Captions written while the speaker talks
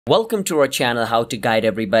Welcome to our channel How to Guide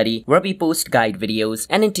Everybody, where we post guide videos,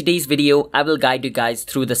 and in today's video I will guide you guys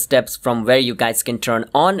through the steps from where you guys can turn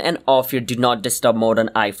on and off your do not disturb mode on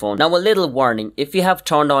iPhone. Now a little warning, if you have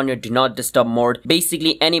turned on your do not disturb mode,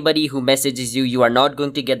 basically anybody who messages you, you are not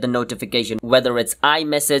going to get the notification. Whether it's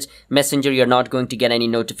iMessage, Messenger, you're not going to get any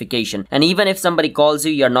notification, and even if somebody calls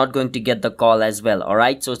you, you're not going to get the call as well.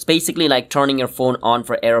 Alright, so it's basically like turning your phone on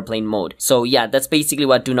for airplane mode. So yeah, that's basically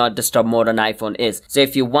what do not disturb mode on iPhone is. So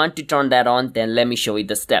if you want to turn that on, then let me show you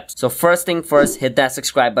the steps. So first thing first, hit that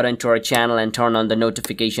subscribe button to our channel and turn on the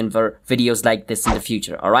notification for videos like this in the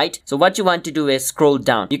future. Alright, so what you want to do is scroll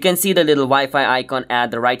down. You can see the little Wi-Fi icon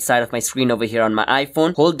at the right side of my screen over here on my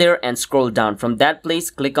iPhone. Hold there and scroll down. From that place,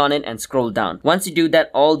 click on it and scroll down. Once you do that,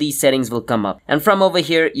 all these settings will come up, and from over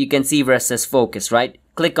here you can see where it says focus, right?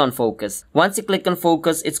 Click on focus. Once you click on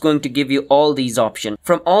focus, it's going to give you all these options.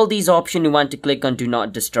 From all these options, you want to click on do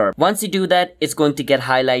not disturb. Once you do that, it's going to get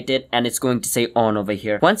highlighted and it's going to say on over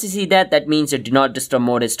here. Once you see that, that means your do not disturb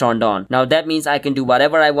mode is turned on. Now that means I can do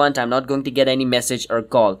whatever I want. I'm not going to get any message or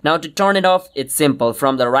call. Now to turn it off, it's simple.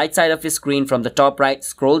 From the right side of your screen, from the top right,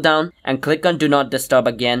 scroll down and click on do not disturb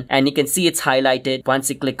again, and you can see it's highlighted. Once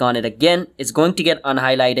you click on it again, it's going to get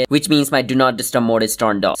unhighlighted, which means my do not disturb mode is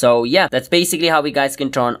turned off. So yeah, that's basically how we guys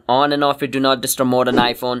can turn on and off your do not disturb mode on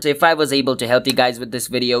iPhone. So if I was able to help you guys with this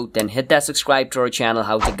video, then hit that subscribe to our channel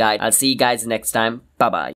How to Guide. I'll see you guys next time. Bye bye.